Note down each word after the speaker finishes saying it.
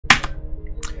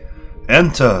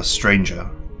Enter, stranger,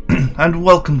 and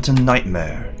welcome to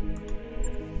Nightmare.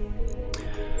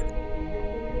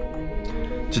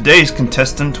 Today's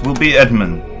contestant will be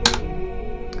Edmon,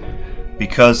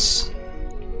 because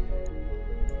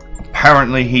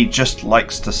apparently he just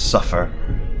likes to suffer.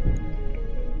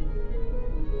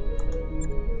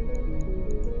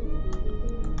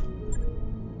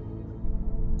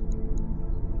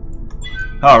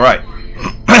 Alright.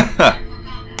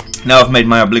 Now I've made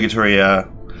my obligatory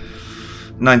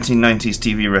 1990s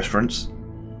TV reference.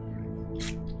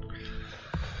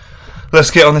 Let's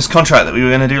get on this contract that we were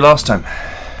going to do last time.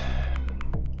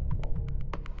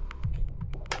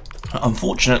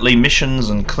 Unfortunately,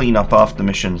 missions and cleanup after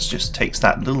missions just takes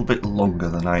that little bit longer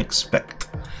than I expect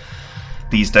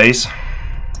these days.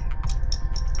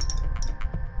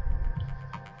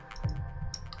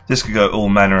 This could go all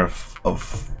manner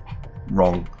of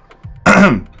wrong.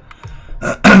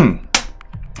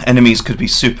 Enemies could be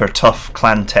super tough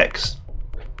clan techs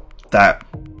that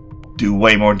do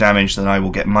way more damage than I will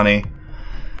get money.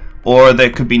 Or there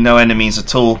could be no enemies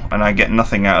at all and I get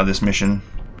nothing out of this mission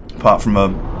apart from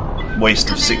a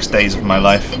waste of 6 days of my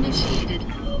life.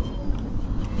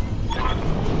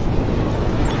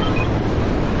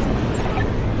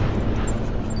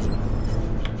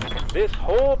 This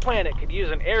whole planet could use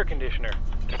an air conditioner.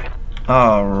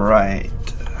 Alright.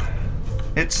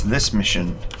 It's this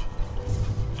mission.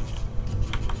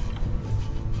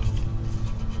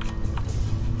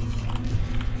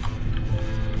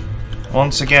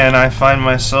 Once again, I find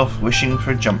myself wishing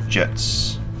for jump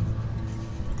jets.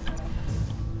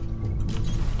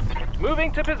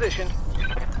 Moving to position.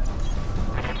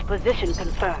 Position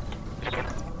confirmed.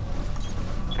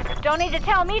 Don't need to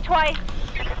tell me twice.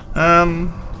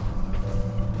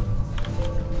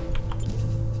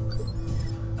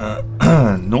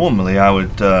 Normally I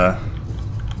would go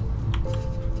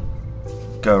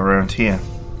around here.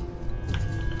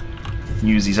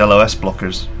 Use these LOS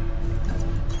blockers.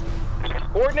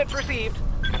 Coordinates received.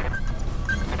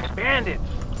 Bandits.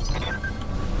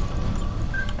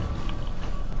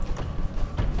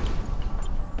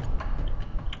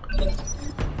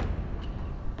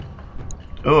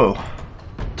 Oh,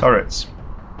 turrets.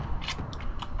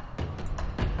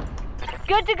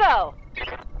 Good to go.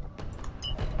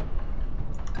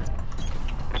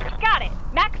 Got it.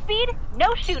 Max speed,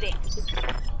 no shooting.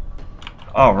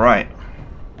 All right.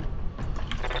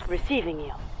 Receiving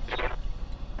you.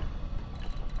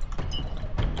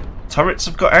 Turrets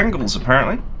have got angles,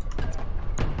 apparently.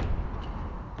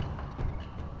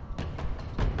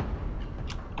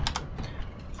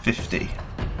 $50.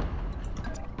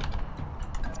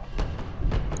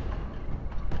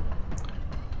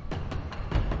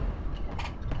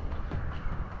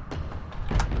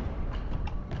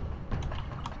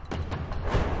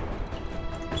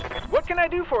 What can I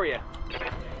do for you?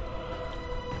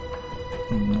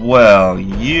 Well,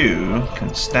 you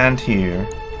can stand here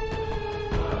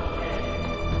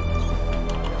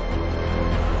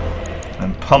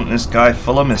and pump this guy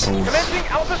full of missiles. Commencing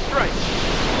Alpha Strike.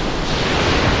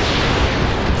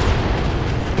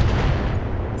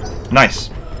 Nice.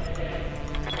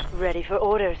 Ready for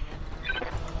orders.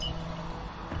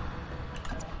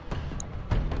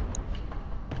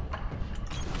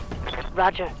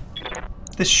 Roger.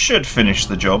 This should finish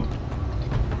the job.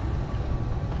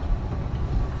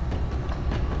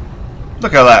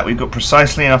 Look at that, we've got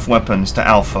precisely enough weapons to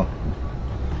Alpha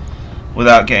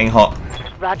without getting hot.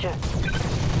 Roger.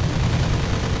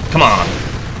 Come on.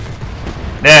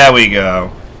 There we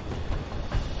go.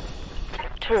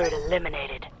 Turret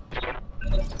eliminated.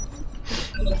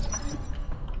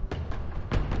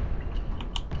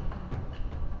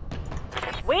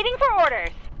 Waiting for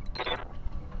orders.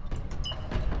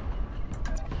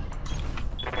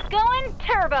 Going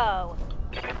turbo.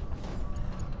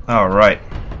 Alright.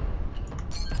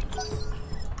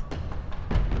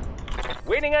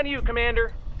 Waiting on you,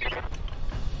 Commander.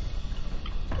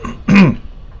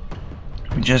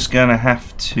 We're just gonna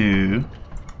have to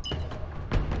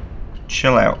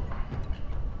chill out.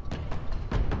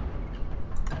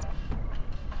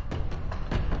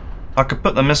 I could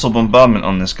put the missile bombardment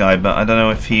on this guy, but I don't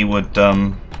know if he would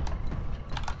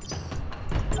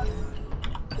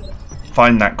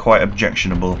find that quite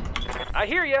objectionable. I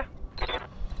hear ya.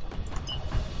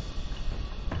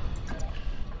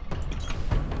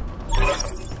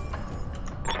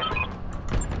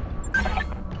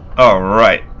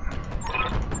 Alright.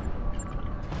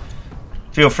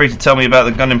 Feel free to tell me about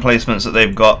the gun emplacements that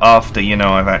they've got after, you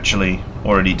know, I've actually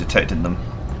already detected them.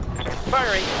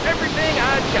 Firing everything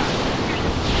I've got.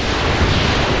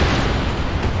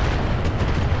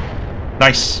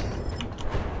 Nice.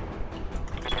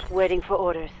 Waiting for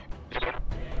orders.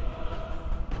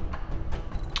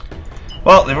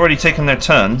 Well, they've already taken their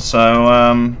turn, so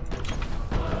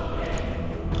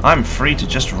I'm free to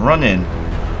just run in.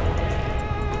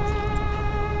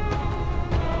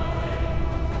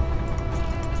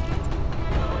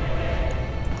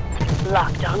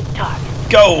 Locked on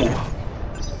target. Go!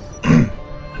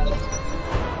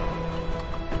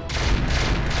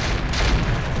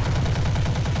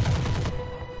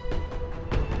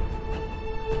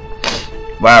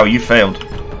 Wow, you failed.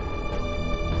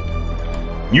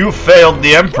 You failed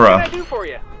the What Emperor. can I do for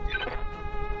you?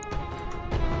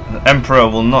 The Emperor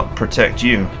will not protect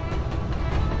you.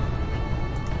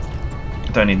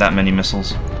 Don't need that many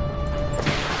missiles.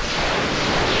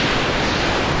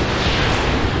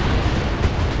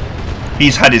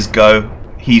 He's had his go.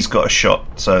 He's got a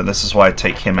shot, so this is why I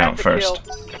take him out first.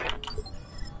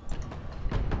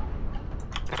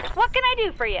 What can I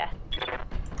do for you?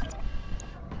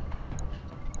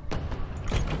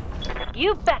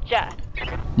 You betcha.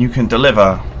 You can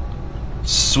deliver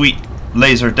sweet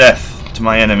laser death to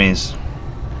my enemies.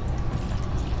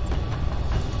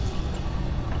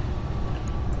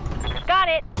 Got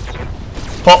it.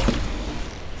 Pop!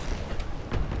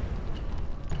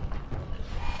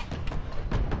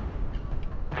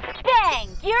 Bang!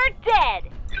 You're dead.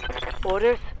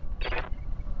 Orders?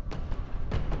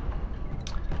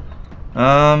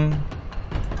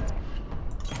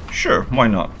 Sure, why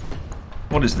not?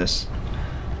 What is this?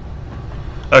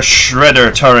 A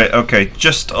shredder turret. Okay,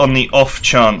 just on the off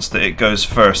chance that it goes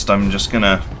first, I'm just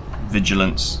gonna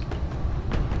vigilance.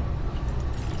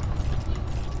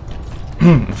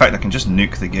 In fact, I can just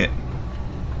nuke the git.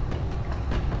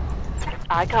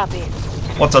 I copy.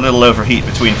 What's a little overheat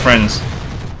between friends?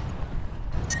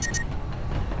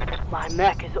 My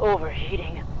mech is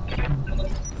overheating.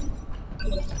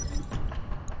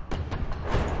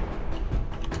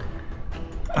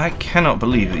 I cannot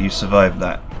believe that you survived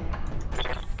that.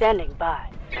 Standing by.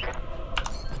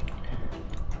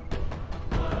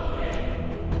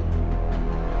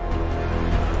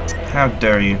 How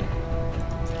dare you?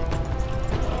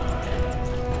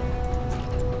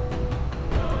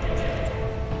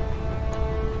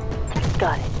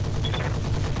 Got it.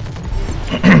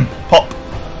 Pop!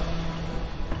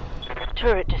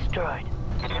 Turret destroyed.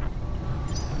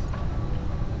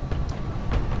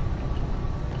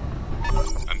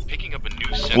 I'm picking up a new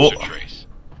sensor Whoa. trace.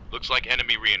 Looks like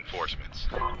enemy reinforcements.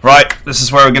 Right, this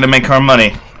is where we're gonna make our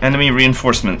money. Enemy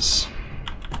reinforcements.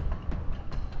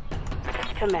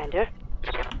 Commander.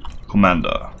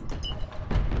 Commander.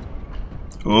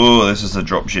 Oh, this is a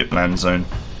dropship land zone.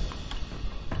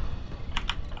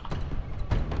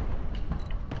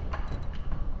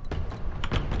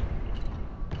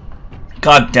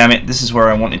 God damn it, this is where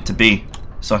I want it to be.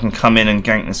 So I can come in and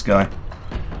gank this guy.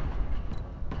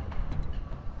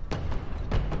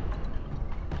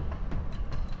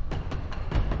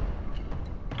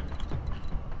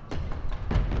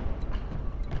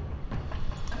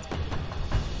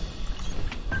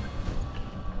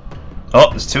 Oh,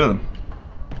 there's two of them.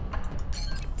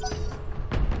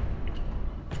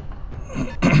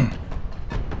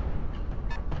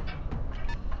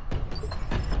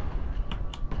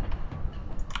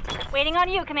 Waiting on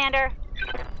you, Commander.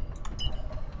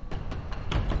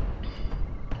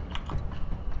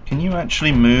 Can you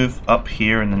actually move up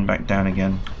here and then back down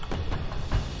again?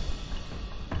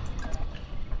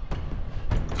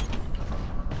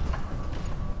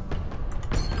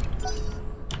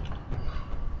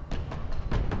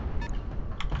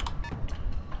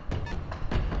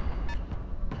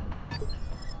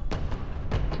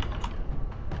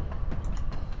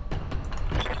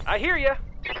 I hear you.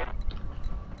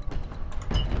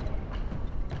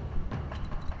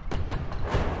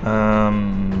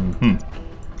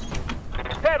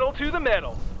 Pedal to the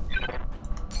metal.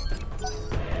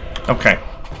 Okay.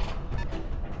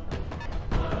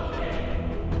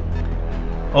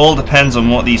 All depends on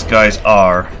what these guys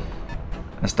are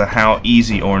as to how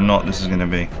easy or not this is going to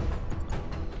be.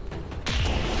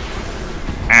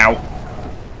 Ow.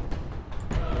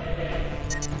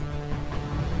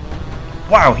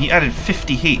 Wow, he added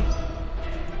 50 heat.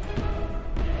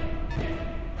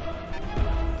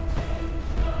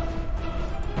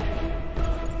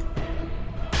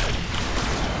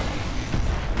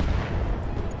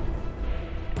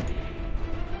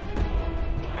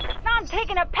 I'm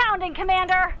taking a pounding,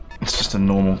 Commander. It's just a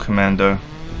normal commando.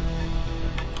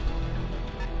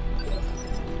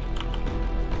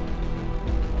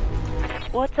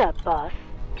 What's up, boss?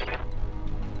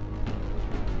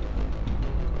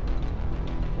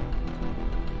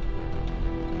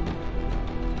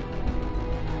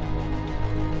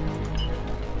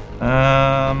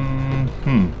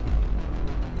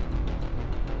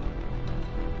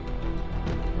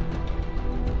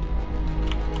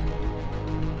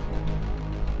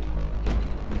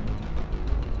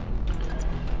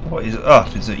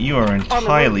 is that you are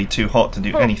entirely too hot to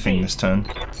do anything this turn.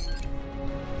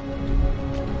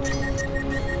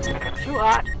 Too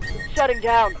hot. Shutting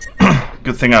down.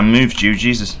 Good thing I moved you,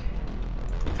 Jesus.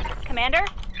 Commander?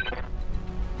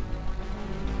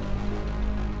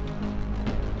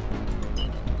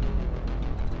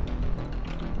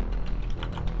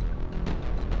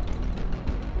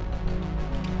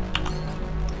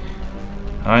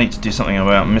 I need to do something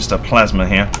about Mr. Plasma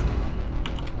here.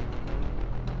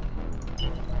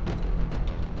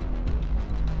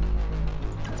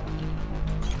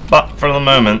 But for the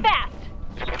moment,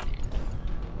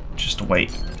 just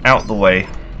wait. Out the way.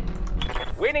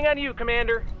 Waiting on you,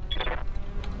 Commander.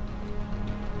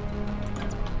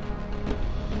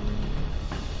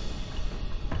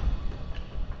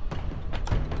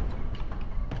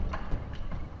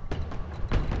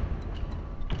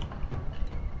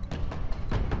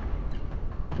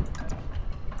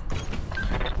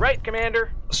 Right,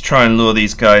 Commander. Let's try and lure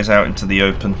these guys out into the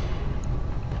open.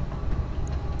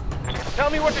 Tell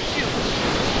me what to shoot.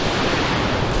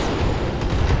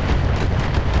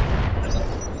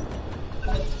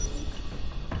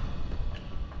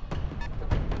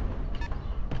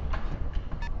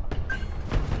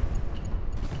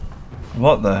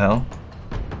 What the hell?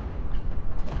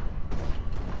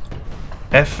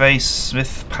 F.A.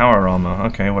 Smith power armor.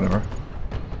 Okay, whatever.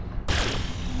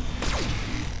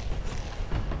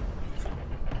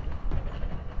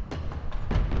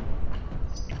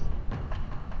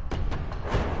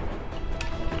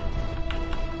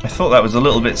 I thought that was a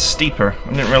little bit steeper. I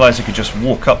didn't realize I could just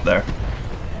walk up there.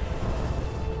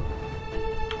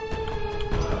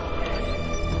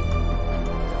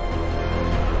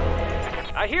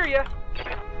 I hear ya.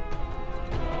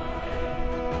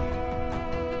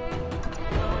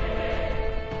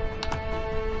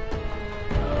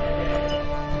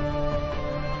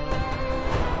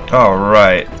 All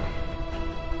right.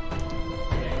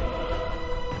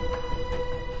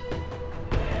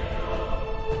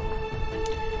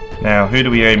 Now, who do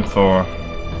we aim for?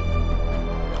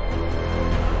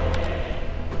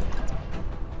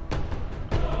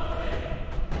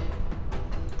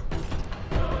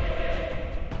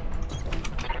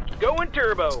 Going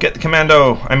turbo. Let's get the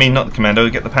commando. I mean, not the commando.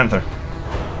 Get the panther.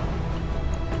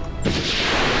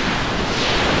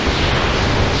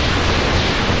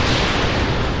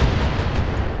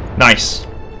 Nice.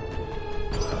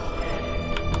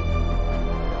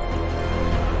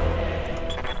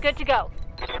 Good to go.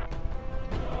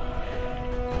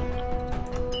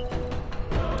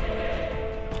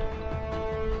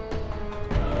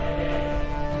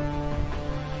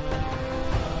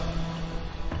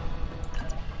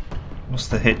 What's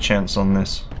the hit chance on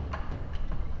this?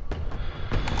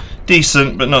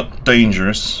 Decent, but not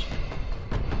dangerous.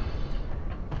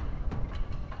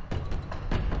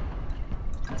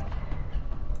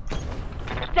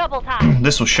 Double time.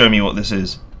 This will show me what this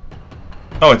is.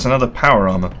 Oh, it's another power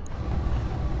armor.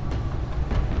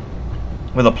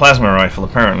 With a plasma rifle,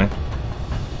 apparently.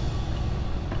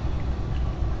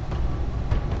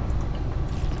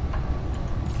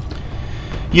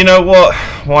 You know what?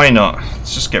 Why not?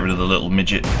 Let's just get rid of the little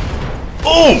midget.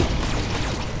 Oh!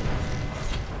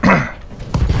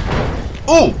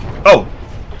 Oh! Oh!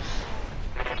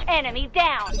 Enemy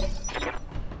down.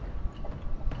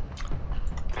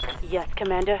 Yes,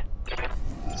 Commander.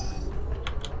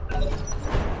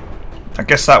 I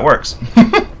guess that works.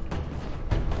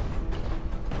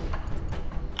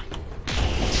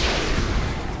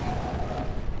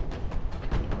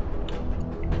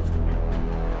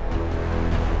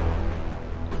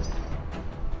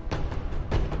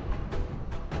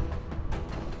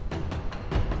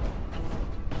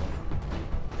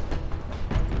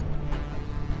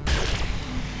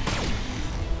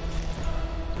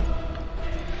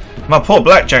 My poor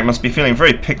Blackjack must be feeling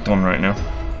very picked on right now.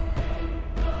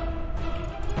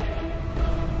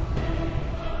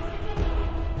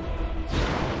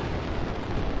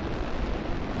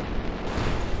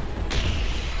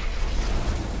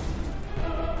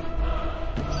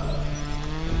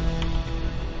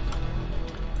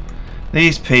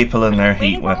 These people and their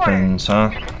heat weapons,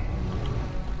 huh?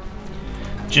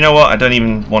 Do you know what? I don't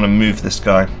even want to move this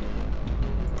guy.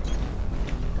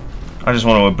 I just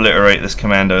want to obliterate this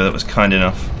commando that was kind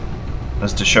enough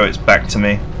as to show its back to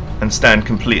me and stand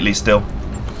completely still.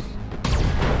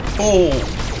 Oh!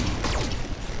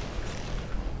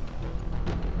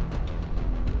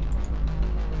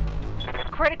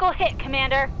 Critical hit,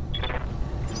 Commander.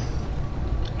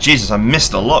 Jesus, I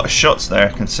missed a lot of shots there,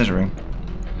 considering.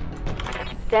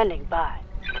 Standing by.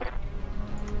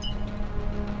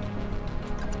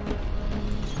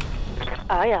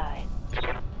 Aye, aye.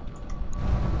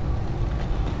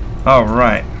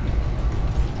 Alright.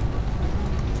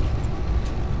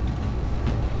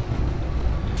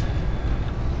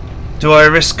 Do I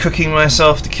risk cooking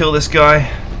myself to kill this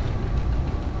guy?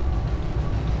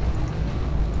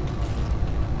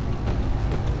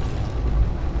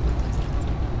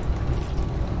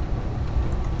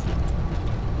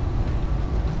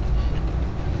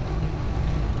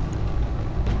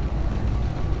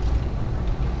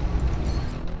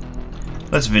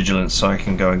 Let's vigilance so I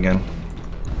can go again.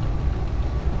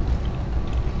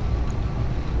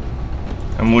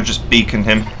 And we'll just beacon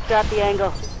him. Stop the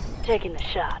angle. Taking the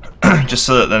shot. Just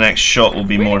so that the next shot will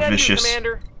be more vicious.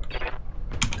 Commander.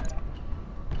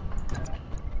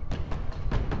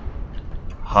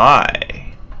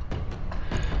 Hi.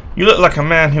 You look like a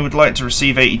man who would like to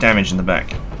receive 80 damage in the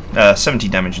back. 70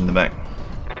 damage in the back.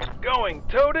 Going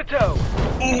toe to toe.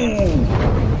 Ooh.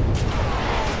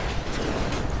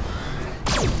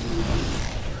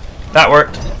 That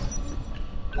worked.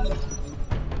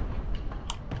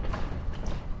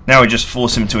 Now we just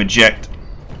force him to eject.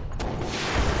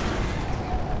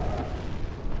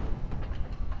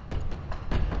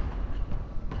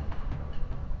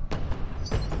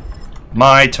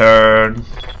 My turn.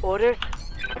 Orders?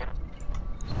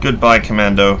 Goodbye,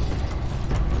 Commando.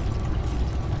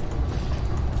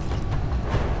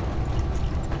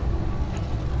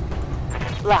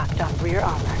 Locked on rear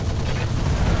armor.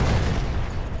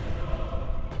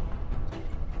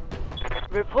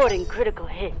 Reporting critical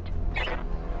hit.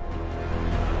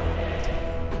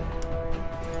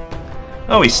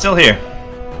 Oh, he's still here.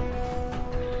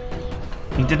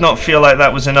 He did not feel like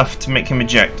that was enough to make him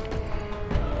eject.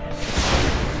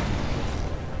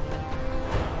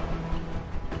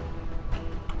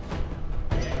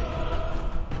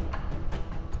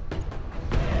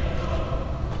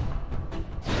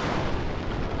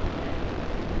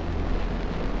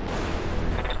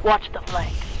 Watch the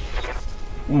flank.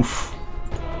 Oof.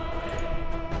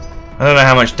 I don't know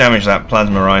how much damage that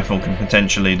plasma rifle can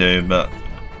potentially do, but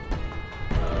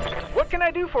What can I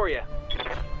do for you?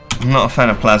 I'm not a fan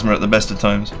of plasma at the best of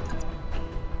times.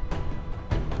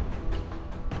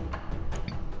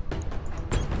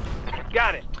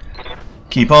 Got it.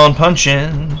 Keep on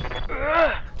punching.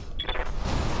 Ugh.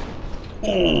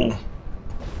 Ooh.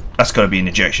 That's got to be an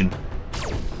ejection.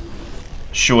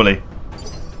 Surely.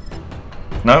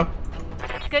 No?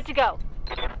 Good to go.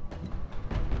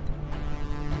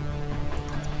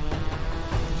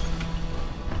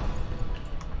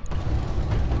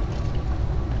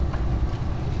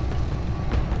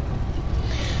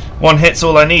 One hit's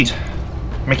all I need.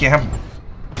 Make it happen.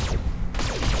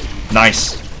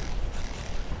 Nice.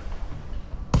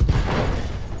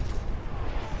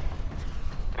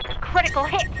 Critical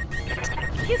hit.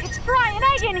 You could fry an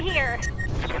egg in here.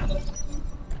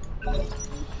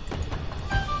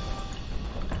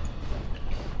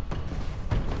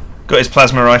 Got his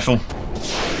plasma rifle.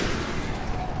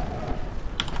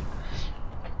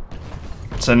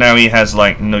 So now he has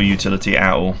like no utility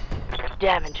at all.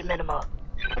 Damage minimal.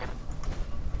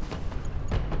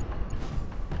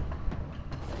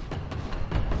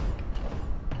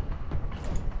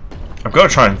 I've got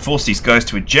to try and force these guys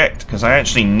to eject because I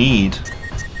actually need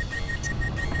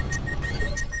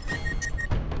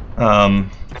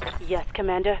Yes,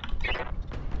 Commander.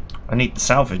 I need the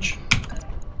salvage.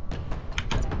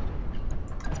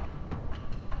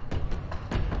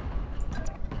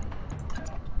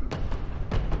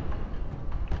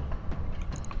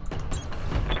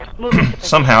 Moving to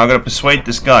Somehow I've got to persuade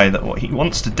this guy that what he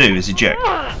wants to do is eject.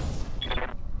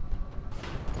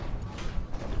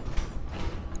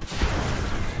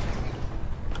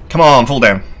 Come on, fall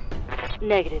down.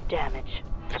 negative damage.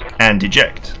 And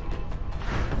eject.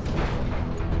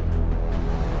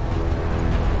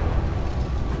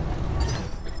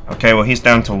 Okay, well he's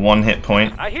down to 1 hit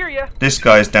point. I hear ya. This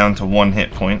guy's down to 1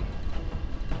 hit point.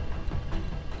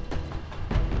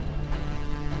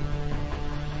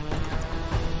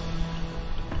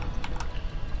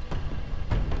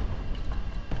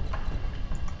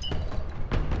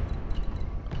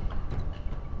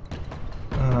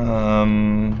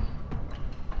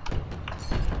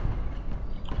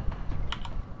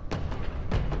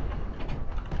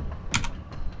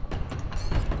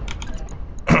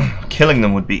 Killing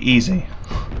them would be easy.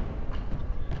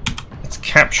 It's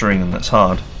capturing them that's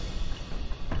hard.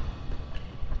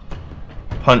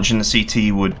 Punch in the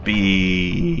CT would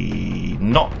be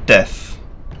not death.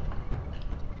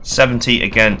 70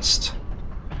 against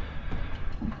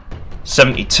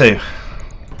 72.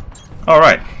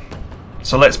 Alright.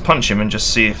 So let's punch him and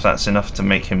just see if that's enough to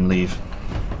make him leave.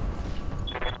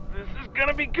 This is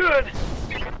gonna be good.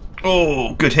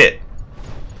 Oh, good hit.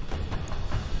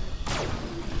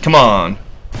 Come on.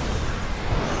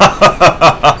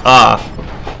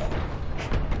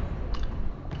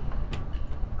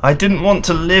 I didn't want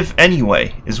to live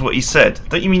anyway, is what he said.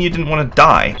 Don't you mean you didn't want to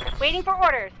die? Waiting for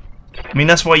orders. I mean,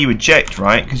 that's why you eject,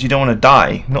 right? Because you don't want to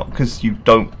die, not because you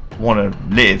don't want to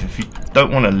live. If you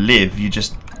don't want to live, you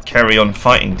just carry on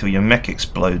fighting till your mech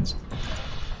explodes.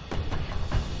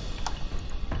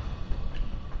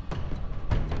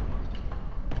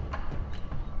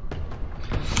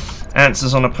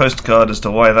 Answers on a postcard as to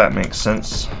why that makes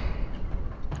sense.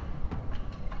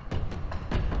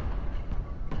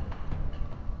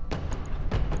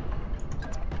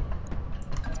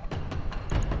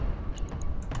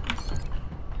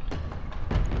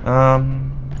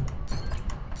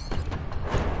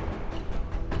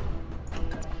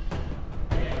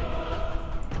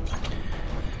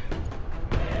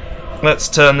 Let's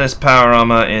turn this power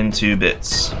armor into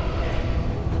bits.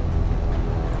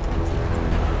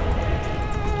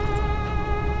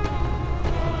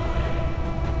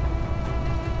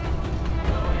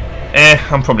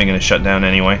 I'm probably going to shut down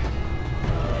anyway.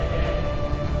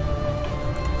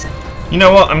 You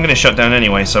know what? I'm going to shut down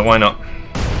anyway, so why not?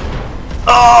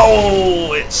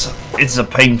 Oh, it's a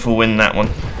painful win, that one.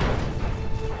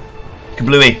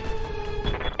 Kablooey.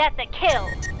 That's a kill.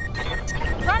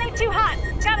 Running too hot.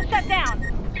 Gotta shut down.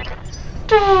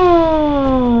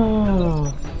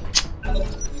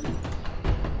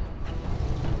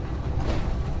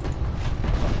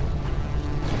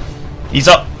 He's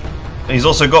up. He's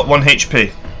also got 1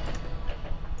 HP.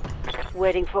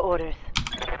 Waiting for orders.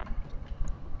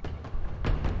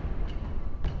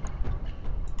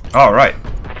 Alright.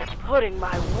 Putting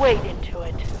my weight into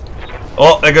it.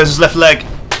 Oh, there goes his left leg.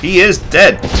 He is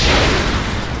dead.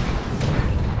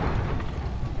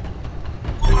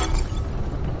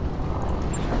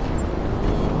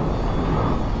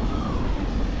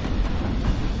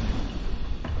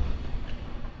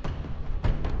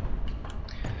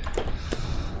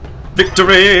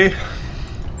 Victory!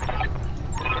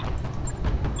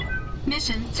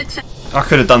 Mission success. I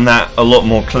could have done that a lot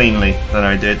more cleanly than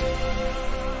I did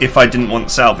if I didn't want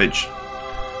salvage.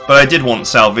 But I did want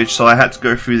salvage, so I had to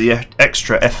go through the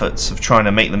extra efforts of trying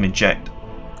to make them eject.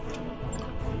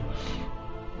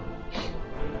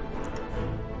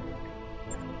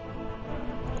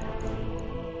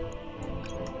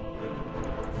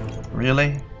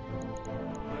 Really?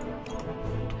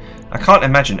 I can't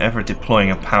imagine ever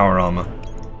deploying a power armor.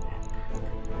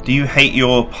 Do you hate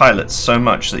your pilots so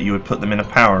much that you would put them in a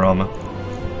power armor?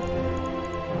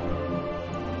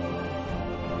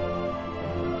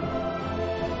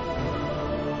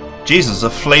 Jesus, a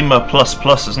Flamer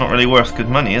 ++ is not really worth good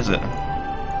money, is it?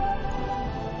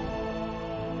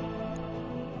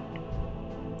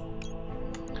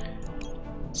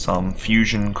 Some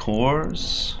fusion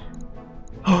cores.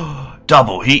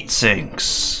 Double heat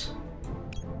sinks.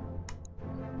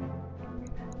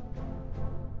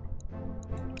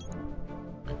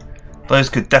 Those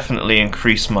could definitely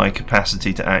increase my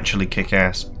capacity to actually kick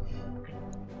ass.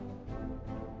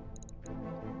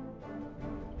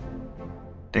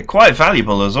 They're quite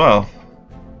valuable as well.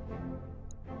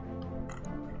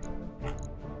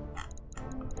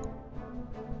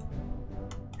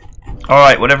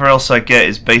 Alright, whatever else I get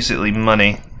is basically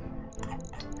money.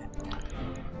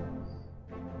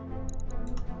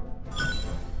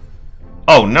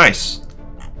 Oh, nice.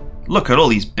 Look at all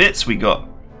these bits we got.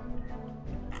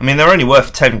 I mean, they're only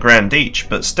worth 10 grand each,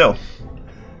 but still.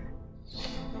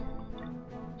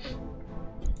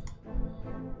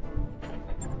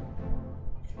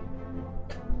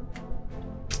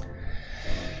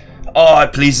 Oh,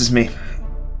 it pleases me.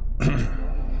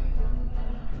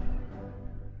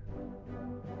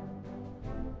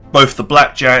 Both the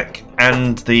Blackjack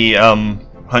and the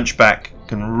Hunchback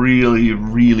can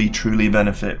really truly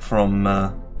benefit from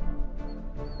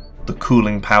the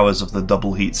cooling powers of the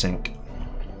double heatsink.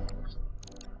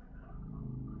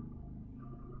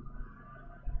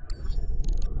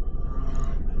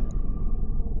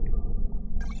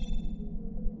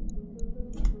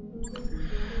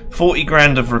 $40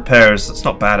 grand of repairs, that's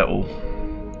not bad at all.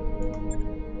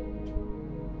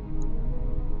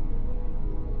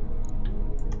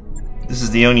 This is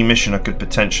the only mission I could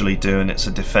potentially do, and it's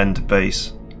a defend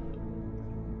base.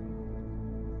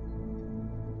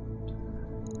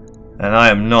 And I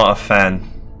am not a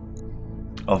fan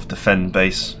of defend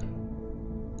base.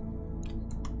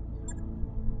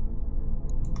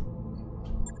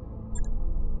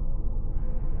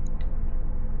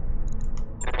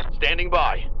 Standing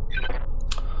by.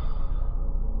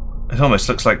 It almost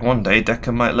looks like one day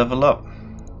Decker might level up.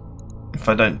 If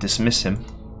I don't dismiss him.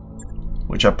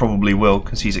 Which I probably will,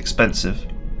 because he's expensive.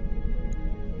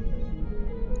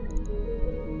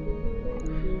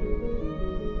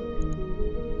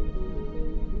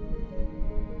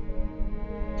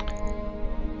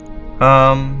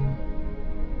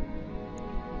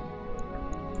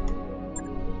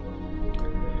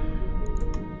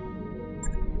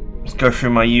 Let's go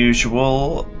through my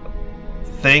usual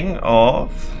thing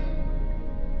of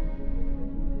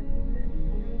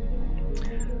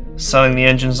selling the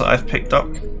engines that I've picked up.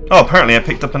 Oh, apparently I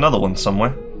picked up another one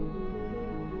somewhere.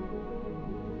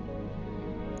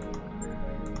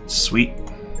 Sweet.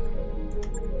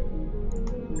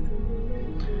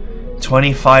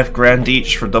 25 grand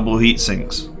each for double heat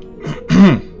sinks.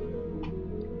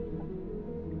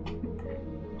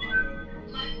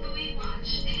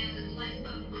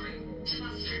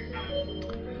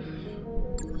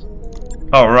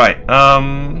 All right.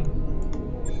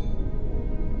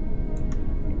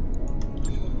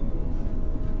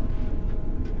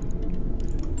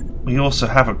 We also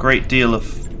have a great deal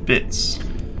of bits.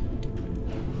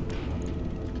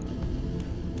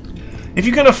 If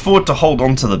you can afford to hold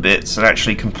on to the bits and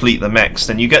actually complete the mechs,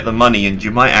 then you get the money and you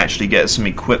might actually get some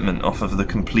equipment off of the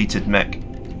completed mech.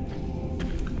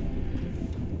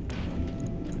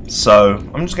 So,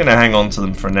 I'm just going to hang on to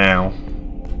them for now.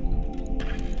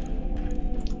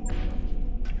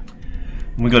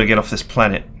 We got to get off this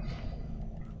planet.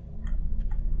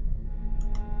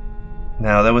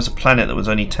 Now, there was a planet that was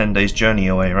only 10 days journey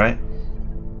away, right?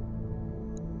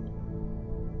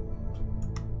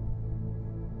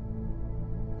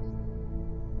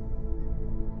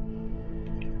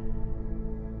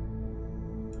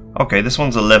 Okay, this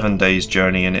one's 11 days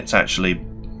journey and it's actually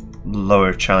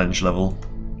lower challenge level.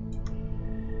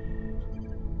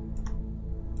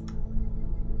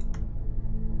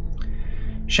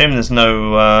 Shame there's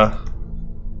no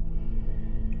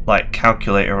like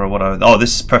calculator or whatever. Oh,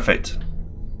 this is perfect.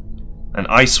 An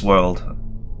ice world.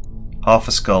 Half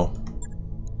a skull.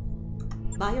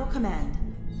 By your command.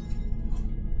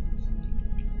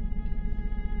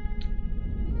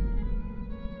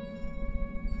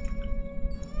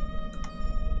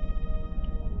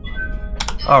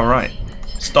 All right.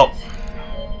 Stop.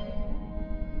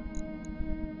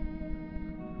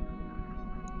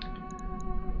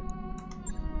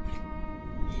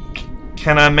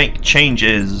 Can I make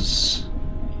changes?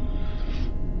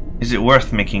 Is it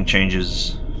worth making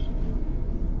changes?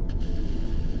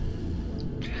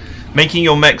 Making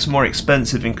your mechs more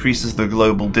expensive increases the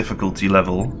global difficulty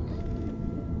level,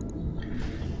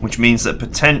 which means that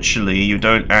potentially you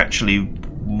don't actually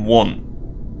want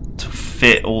to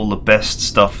fit all the best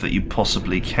stuff that you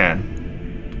possibly can.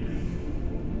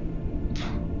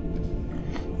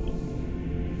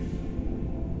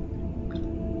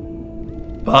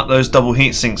 But those double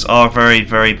heat sinks are very,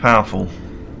 very powerful.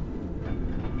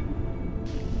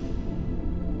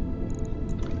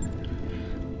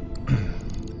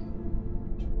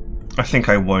 I think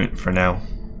I won't for now.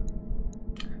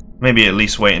 Maybe at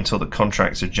least wait until the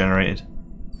contracts are generated.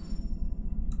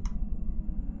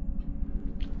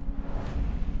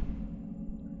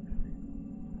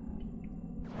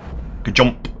 Good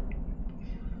jump.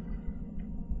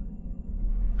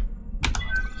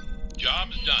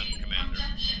 Job's done, Commander.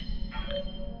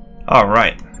 All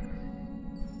right.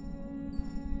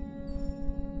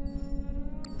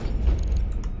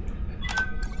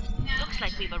 Looks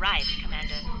like we've arrived,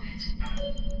 Commander.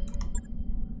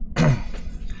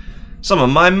 Some of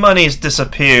my money's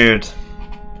disappeared,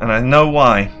 and I know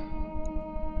why.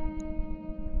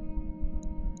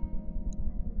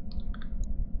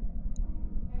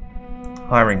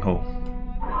 Hiring hall.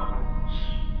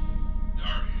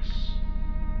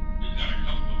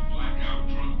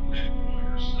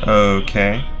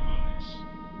 Okay.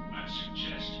 I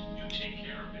suggest you take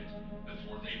care of it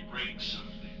before they break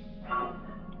something.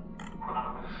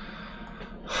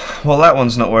 Well, that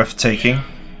one's not worth taking.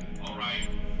 All right.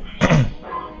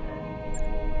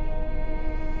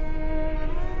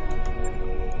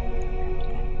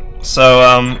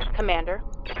 So, Commander.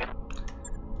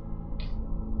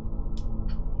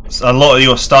 a lot of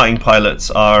your starting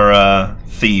pilots are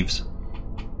thieves.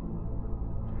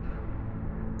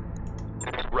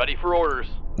 Ready for orders.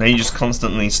 They just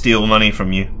constantly steal money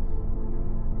from you.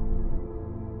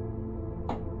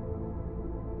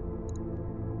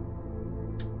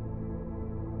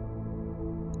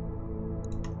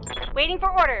 Waiting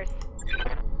for orders.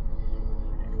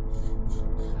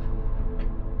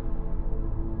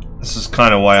 This is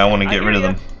kind of why I want to get rid of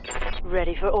them.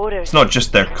 Ready for orders. It's not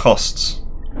just their costs.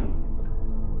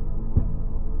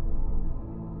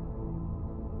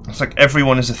 It's like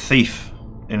everyone is a thief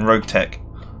in RogueTech.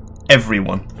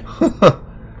 Everyone.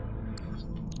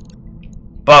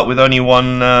 But with only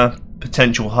one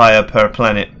potential hire per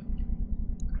planet.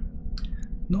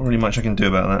 Not really much I can do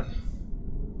about that.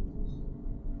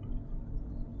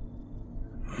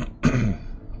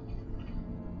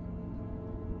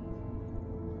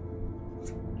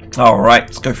 Alright,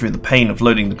 let's go through the pain of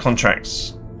loading the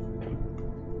contracts.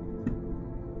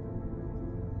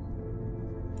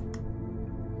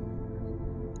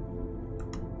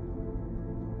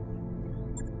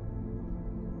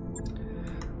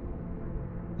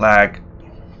 Lag.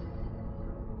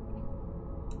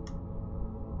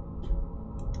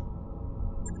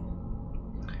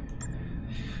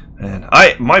 And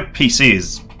my PC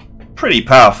is pretty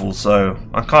powerful, so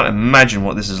I can't imagine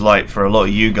what this is like for a lot of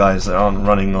you guys that aren't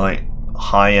running like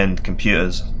high-end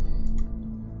computers.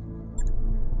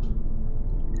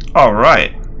 All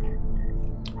right.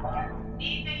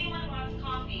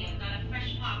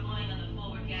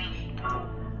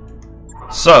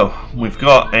 So we've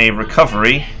got a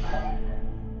recovery.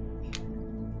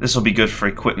 This will be good for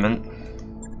equipment.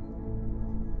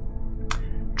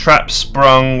 Trap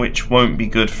sprung, which won't be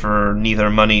good for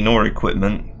neither money nor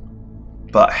equipment.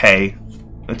 But hey,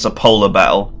 it's a polar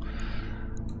battle.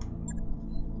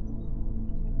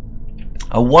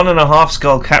 A 1.5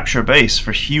 skull capture base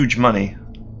for huge money.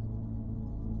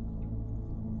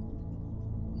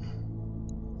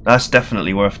 That's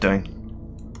definitely worth doing.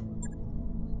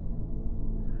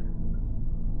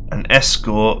 An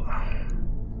escort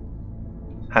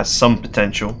has some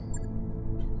potential.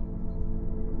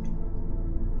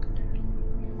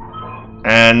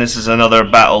 And this is another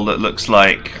battle that looks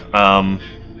like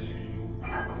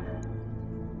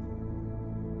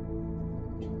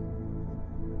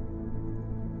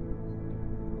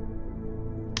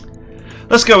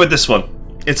let's go with this one.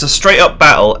 It's a straight up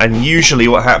battle, and usually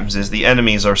what happens is the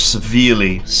enemies are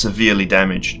severely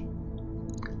damaged.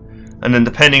 And then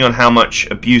depending on how much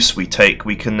abuse we take,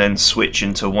 we can then switch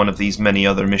into one of these many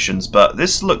other missions. But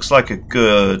this looks like a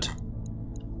good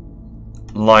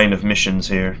line of missions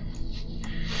here.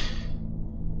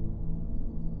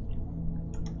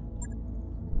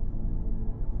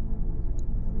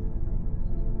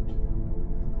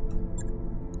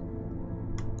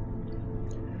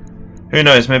 Who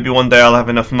knows, maybe one day I'll have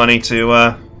enough money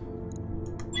to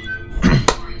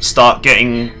start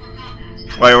getting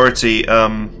priority,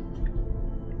 not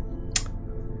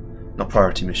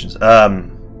priority missions,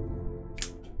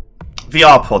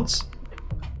 VR pods.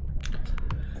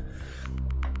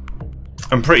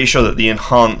 I'm pretty sure that the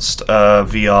enhanced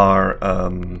VR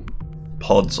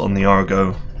pods on the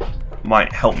Argo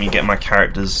might help me get my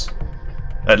characters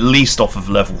at least off of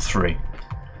level 3.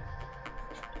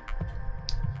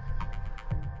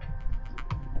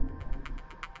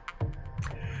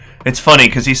 It's funny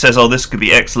because he says, oh, this could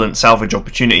be excellent salvage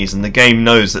opportunities, and the game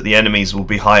knows that the enemies will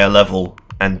be higher level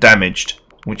and damaged,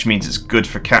 which means it's good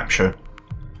for capture.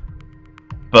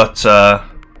 But I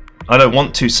don't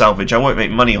want 2 salvage. I won't make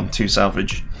money on 2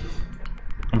 salvage.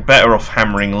 I'm better off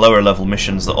hammering lower level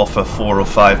missions that offer 4 or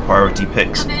 5 priority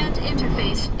picks. Command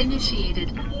interface initiated.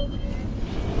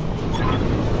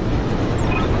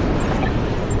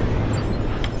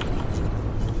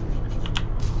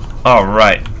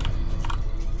 Alright.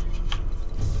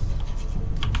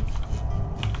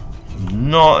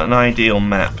 Not an ideal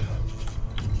map.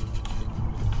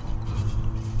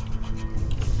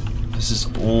 This is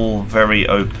all very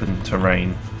open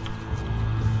terrain.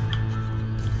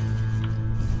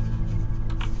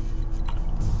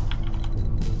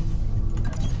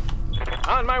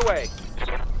 On my way.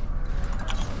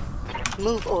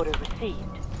 Move order received.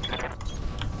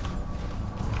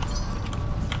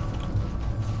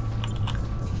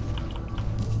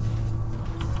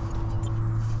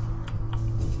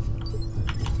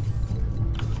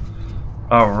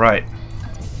 Alright.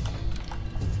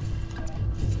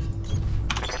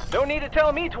 No need to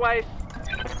tell me twice.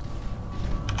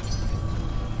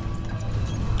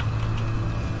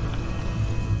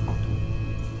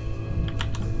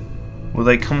 Will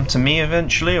they come to me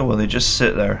eventually, or will they just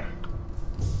sit there?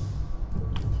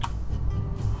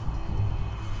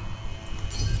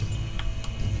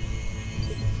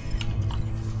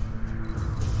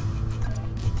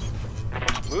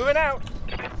 Moving out.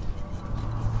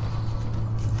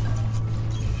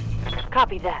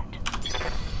 Copy that.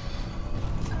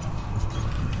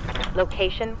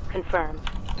 Location confirmed.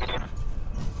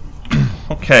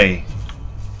 Okay.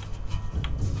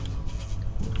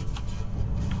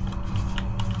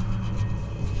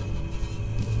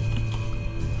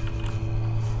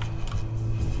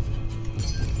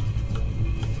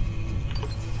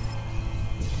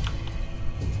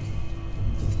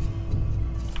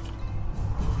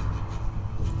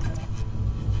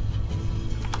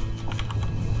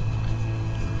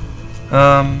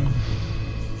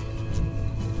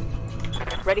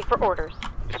 Ready for orders.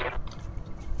 I'm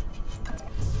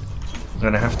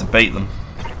gonna have to bait them.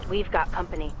 We've got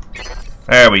company.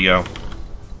 There we go.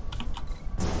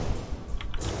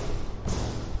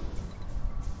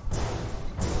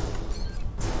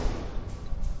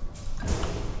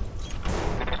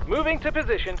 Moving to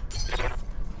position.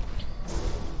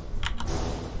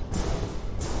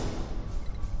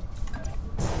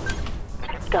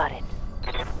 Got it.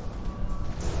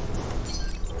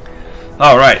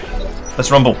 Alright, let's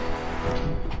rumble.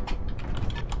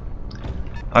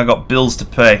 I got bills to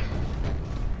pay.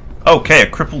 Okay, a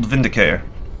crippled Vindicator.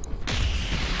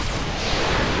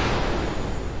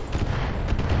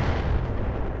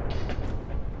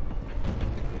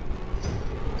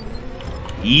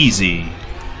 Easy.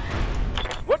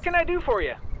 What can I do for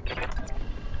you?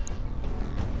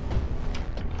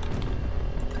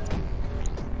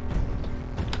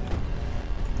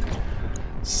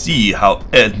 See how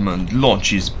Edmund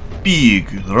launches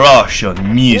big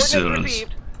Russian missiles.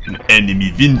 received. An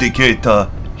enemy Vindicator.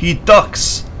 He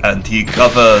ducks and he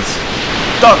covers.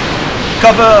 Duck!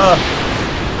 Cover!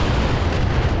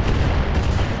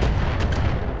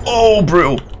 Oh,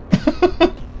 brutal.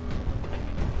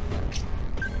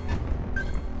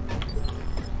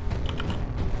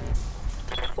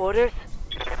 Orders.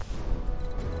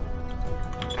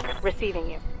 Receiving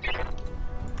you.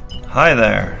 Hi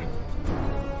there.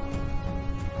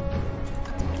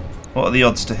 What are the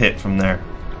odds to hit from there?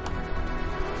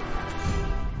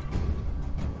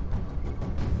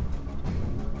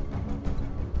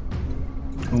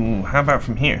 Ooh, how about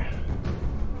from here?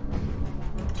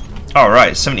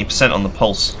 Alright, 70% on the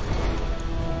pulse.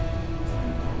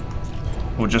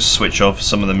 We'll just switch off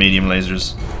some of the medium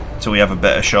lasers till we have a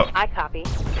better shot. I copy.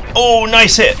 Oh,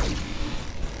 nice hit!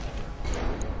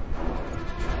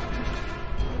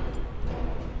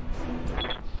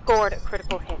 Scored a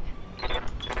critical hit.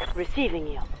 Receiving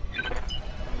you.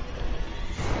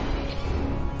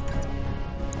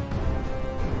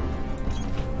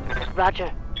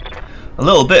 Roger. A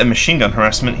little bit of machine gun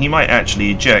harassment, he might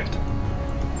actually eject.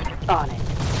 On it.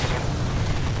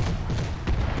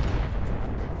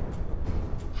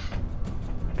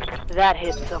 That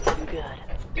hit something good.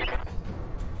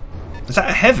 Is that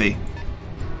a heavy?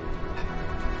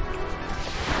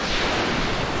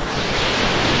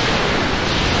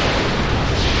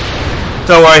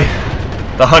 Don't worry,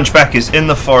 the Hunchback is in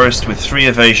the forest with 3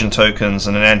 evasion tokens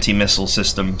and an anti-missile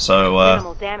system, so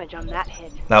Minimal damage on that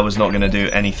hit. that was not going to do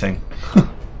anything.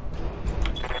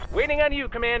 Waiting on you,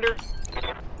 Commander.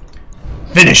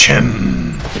 Finish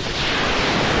him!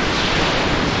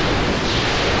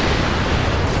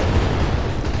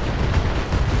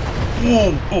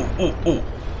 Ooh, ooh, ooh, ooh.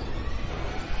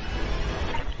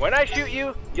 When I shoot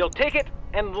you, you'll take it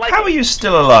and like How it. are you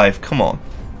still alive? Come on.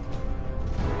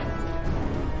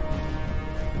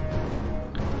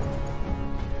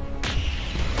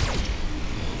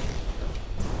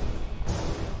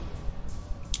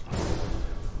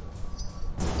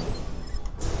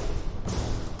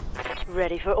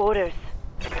 Ready for orders.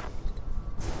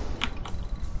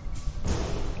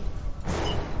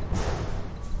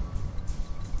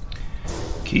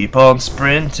 Keep on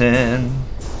sprinting.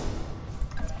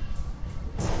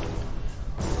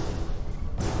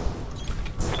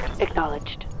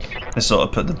 Acknowledged. Let's sort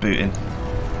of put the boot in.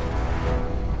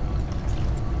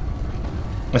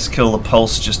 Let's kill the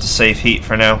pulse just to save heat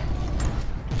for now.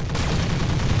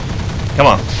 Come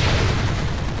on.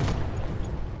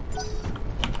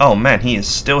 Oh man, he is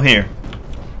still here.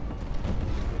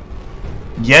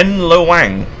 Yen Lo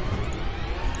Wang.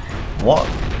 What?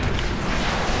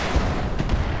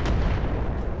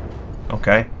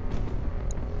 Okay.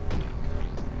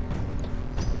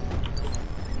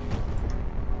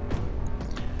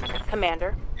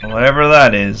 Commander. Whatever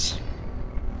that is.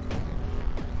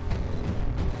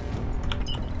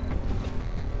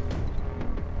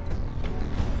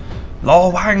 Lo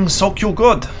Wang, soak you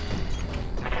good.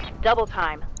 Double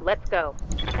time. Let's go.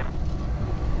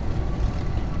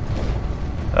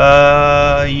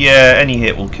 Yeah, any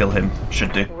hit will kill him.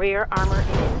 Should do. Rear armor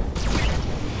in.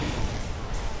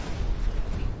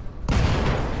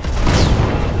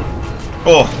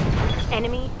 Oh,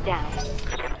 Enemy down.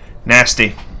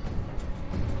 nasty.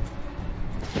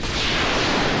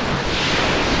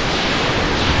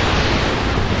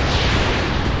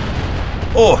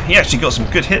 Oh, he actually got some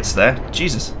good hits there.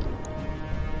 Jesus.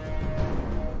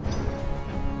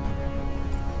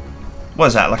 What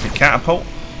is that, like a catapult?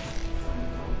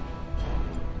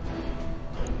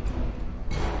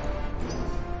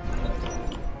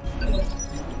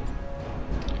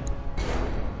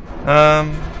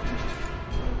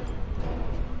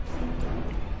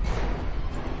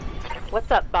 What's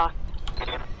up, boss?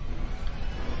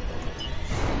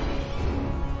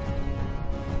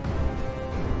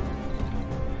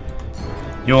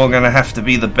 You're gonna have to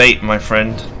be the bait, my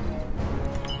friend.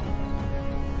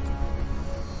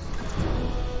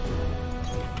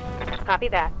 Copy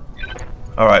that.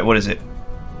 Alright, what is it?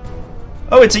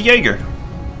 Oh, it's a Jaeger.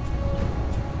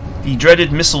 The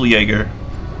dreaded missile Jaeger.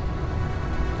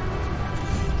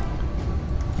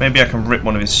 Maybe I can rip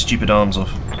one of his stupid arms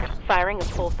off. Firing a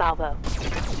full salvo.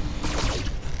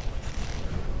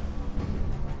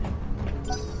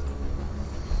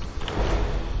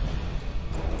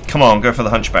 Come on, go for the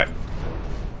hunchback.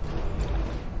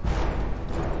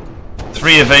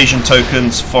 3 evasion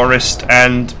tokens, forest,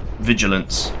 and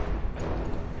vigilance.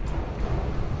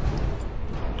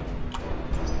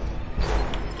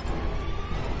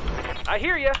 I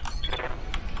hear ya.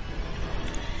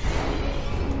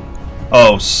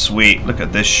 Oh, sweet. Look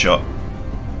at this shot.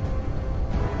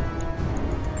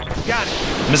 Got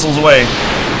it. Missiles away.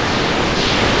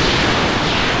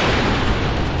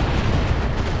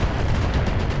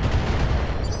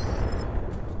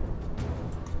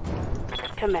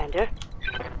 Commander.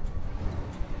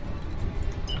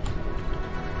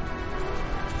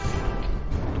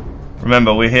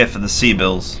 Remember, we're here for the sea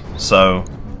bills, so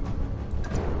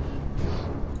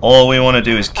all we want to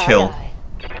do is kill. Aye,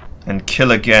 aye. And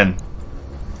kill again.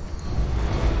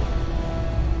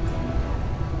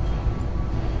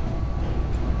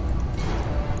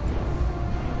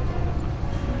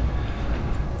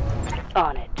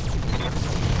 On it.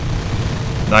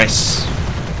 Nice.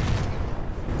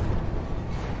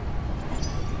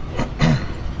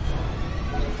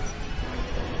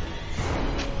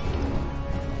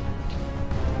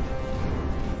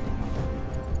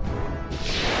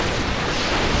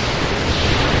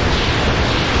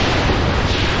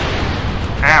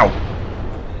 Ow.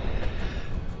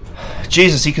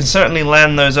 Jesus, he can certainly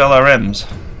land those LRMs.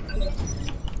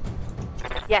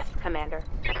 Yes, Commander.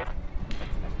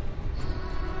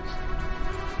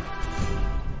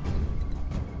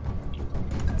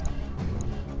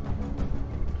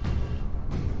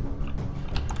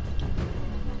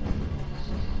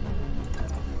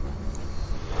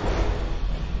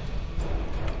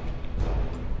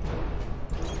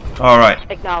 Alright,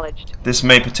 Acknowledged. this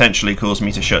may potentially cause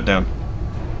me to shut down.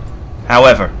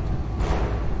 However,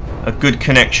 a good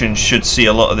connection should see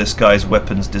a lot of this guy's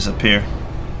weapons disappear.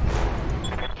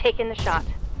 Taking the shot.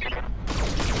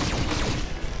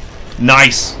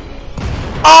 Nice!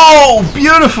 Oh,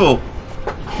 beautiful!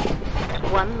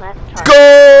 One less target.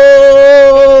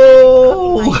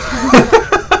 Goal!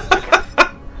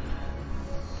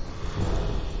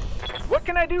 What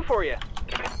can I do for you?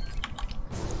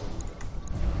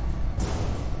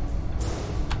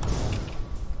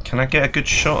 Can I get a good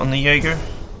shot on the Jaeger?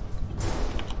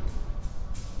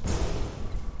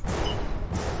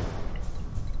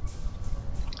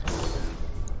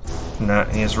 Nah,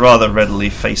 he is rather readily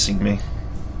facing me.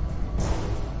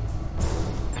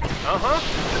 Uh-huh.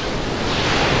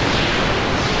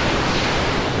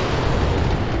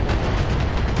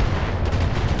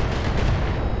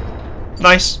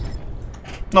 Nice.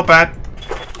 Not bad.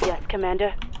 Yes,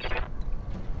 Commander.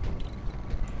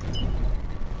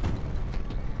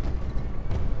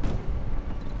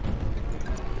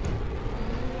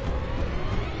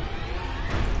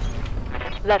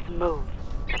 Let's move.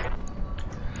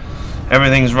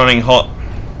 Everything's running hot.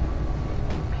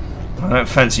 I don't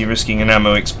fancy risking an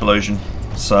ammo explosion,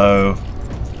 so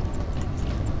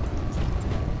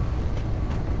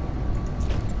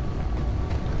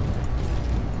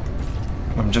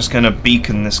I'm just gonna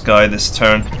beacon this guy this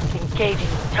turn. Engaging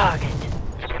the target.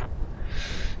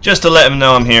 Just to let him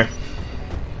know I'm here.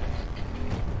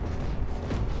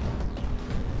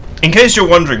 In case you're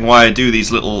wondering why I do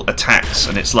these little attacks,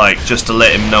 and it's like, just to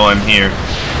let him know I'm here.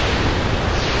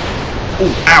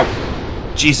 Oh,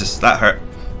 ow! Jesus, that hurt.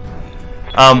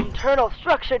 Internal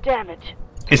structure damage.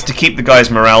 It's to keep the guy's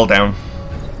morale down.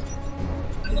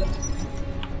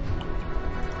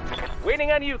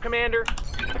 Waiting on you, Commander.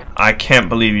 I can't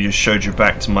believe you just showed your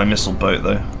back to my missile boat,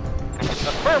 though.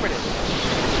 Affirmative.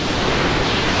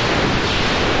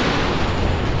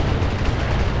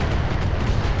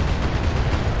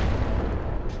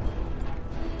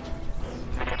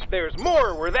 There's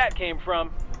more where that came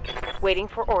from. Waiting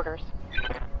for orders.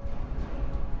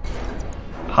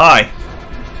 Hi.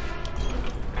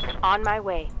 On my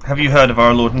way. Have you heard of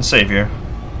our Lord and Savior?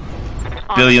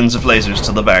 On Billions of lasers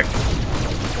to the back.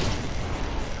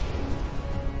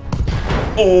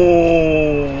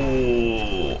 Oh!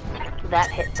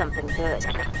 That hit something good.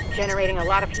 Generating a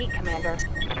lot of heat, Commander.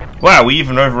 Wow, we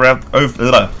even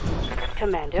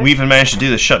Commander. we even managed to do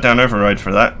the shutdown override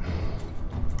for that.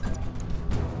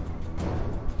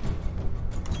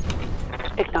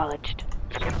 Acknowledged.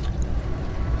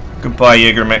 Goodbye,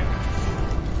 Jaeger mech.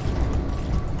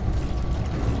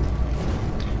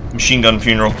 Machine gun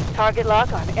funeral. Target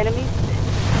lock on enemies.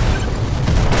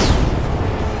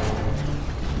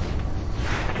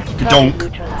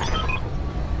 Donk.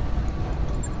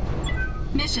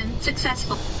 Mission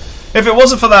successful. If it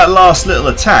wasn't for that last little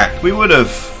attack, we would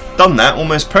have done that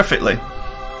almost perfectly.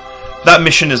 That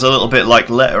mission is a little bit like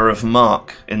Letter of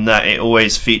Mark, in that it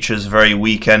always features very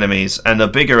weak enemies, and the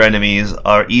bigger enemies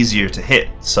are easier to hit,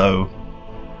 so...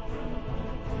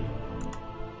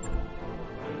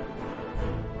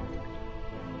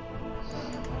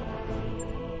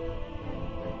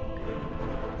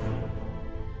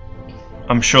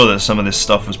 I'm sure that some of this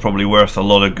stuff was probably worth a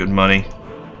lot of good money,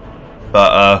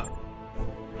 but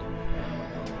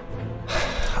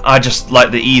I just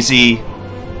like the easy,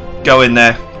 go in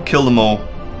there, kill them all,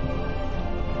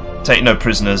 take no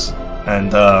prisoners,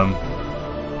 and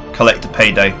collect a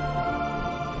payday.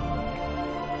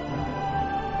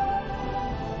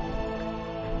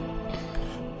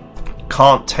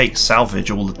 Can't take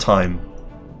salvage all the time,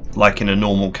 like in a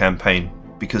normal campaign,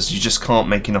 because you just can't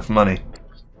make enough money.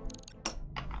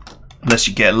 Unless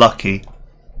you get lucky.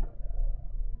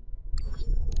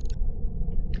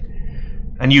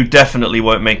 And you definitely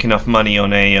won't make enough money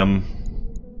on a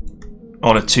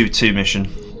 2-2 mission.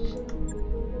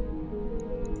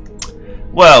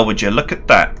 Well, would you look at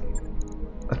that?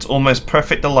 That's almost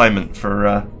perfect alignment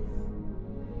for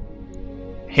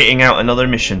hitting out another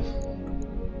mission.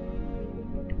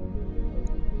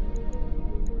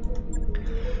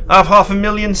 I have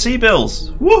 500,000 sea bills.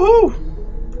 Woohoo!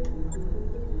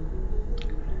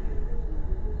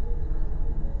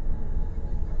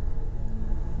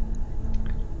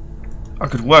 I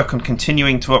could work on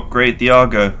continuing to upgrade the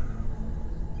Argo.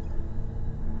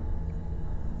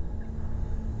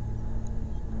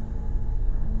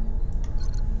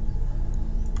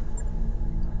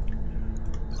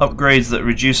 Upgrades that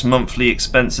reduce monthly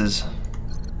expenses,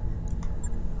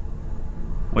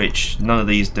 which none of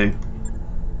these do.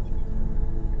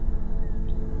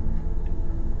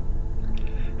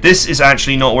 This is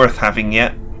actually not worth having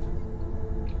yet,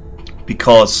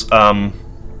 because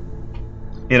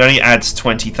it only adds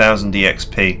 20,000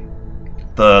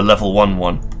 EXP, the level 1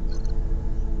 one,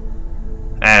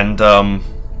 and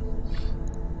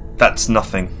that's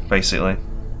nothing basically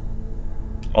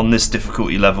on this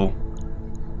difficulty level.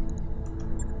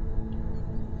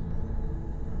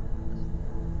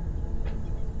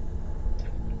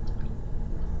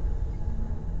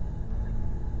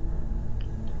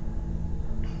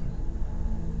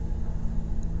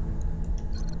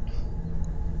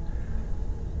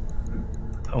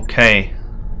 Okay,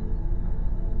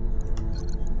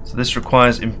 so this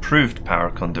requires improved power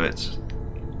conduits,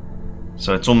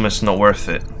 so it's almost not worth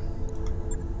it.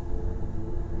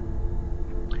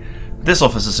 This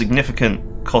offers a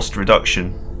significant cost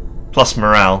reduction, plus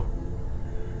morale,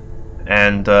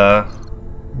 and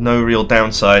no real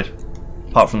downside,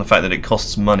 apart from the fact that it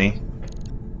costs money.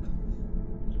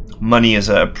 Money is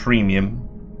at a premium.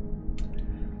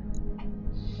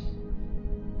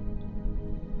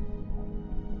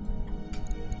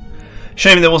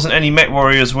 Shame there wasn't any mech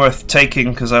warriors worth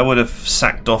taking, because I would have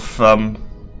sacked off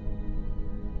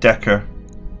Decker.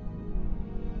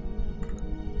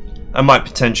 I might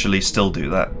potentially still do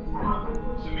that.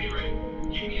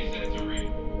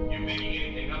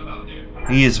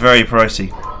 He is very pricey.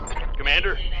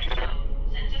 Commander?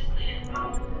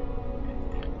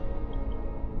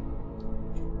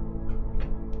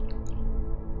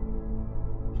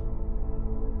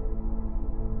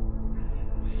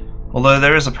 Although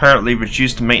there is apparently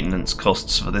reduced maintenance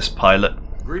costs for this pilot.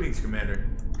 Greetings, Commander.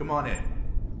 Come on in.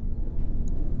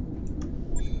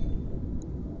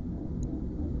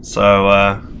 So,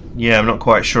 yeah, I'm not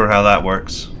quite sure how that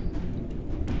works.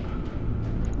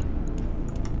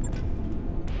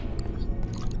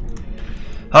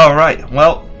 Alright,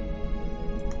 well,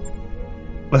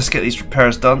 let's get these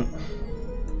repairs done.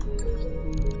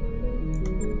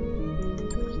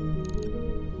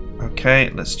 Okay,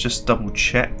 let's just double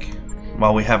check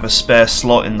while we have a spare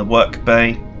slot in the work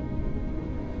bay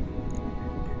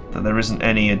that there isn't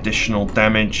any additional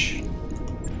damage.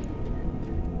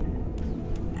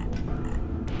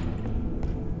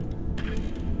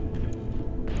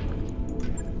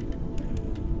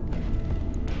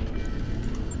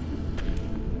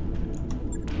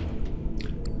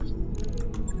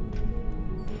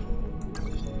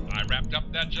 I wrapped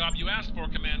up that job you asked for,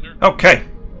 Commander. Okay.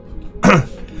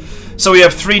 So we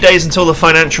have 3 days until the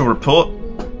financial report.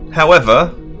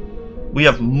 However, we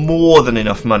have more than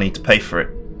enough money to pay for it.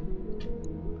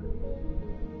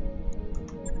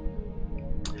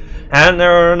 And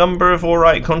there are a number of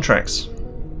alright contracts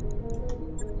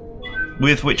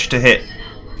with which to hit.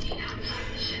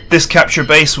 This capture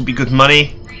base will be good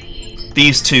money.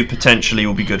 These two potentially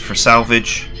will be good for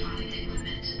salvage.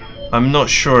 I'm not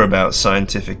sure about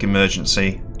scientific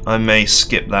emergency. I may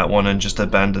skip that one and just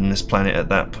abandon this planet at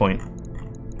that point.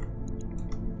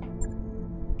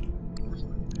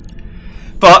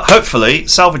 But hopefully,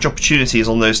 salvage opportunities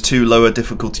on those 2 lower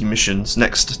difficulty missions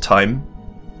next time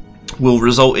will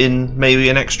result in maybe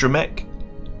an extra mech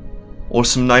or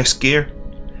some nice gear,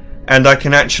 and I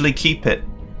can actually keep it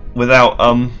without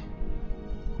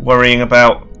worrying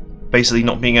about basically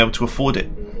not being able to afford it.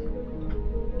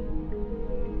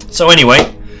 So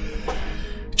anyway,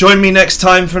 join me next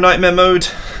time for Nightmare Mode.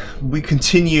 We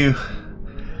continue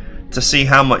to see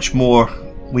how much more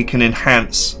we can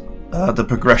enhance the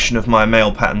progression of my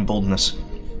male pattern baldness.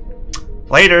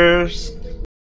 Laters!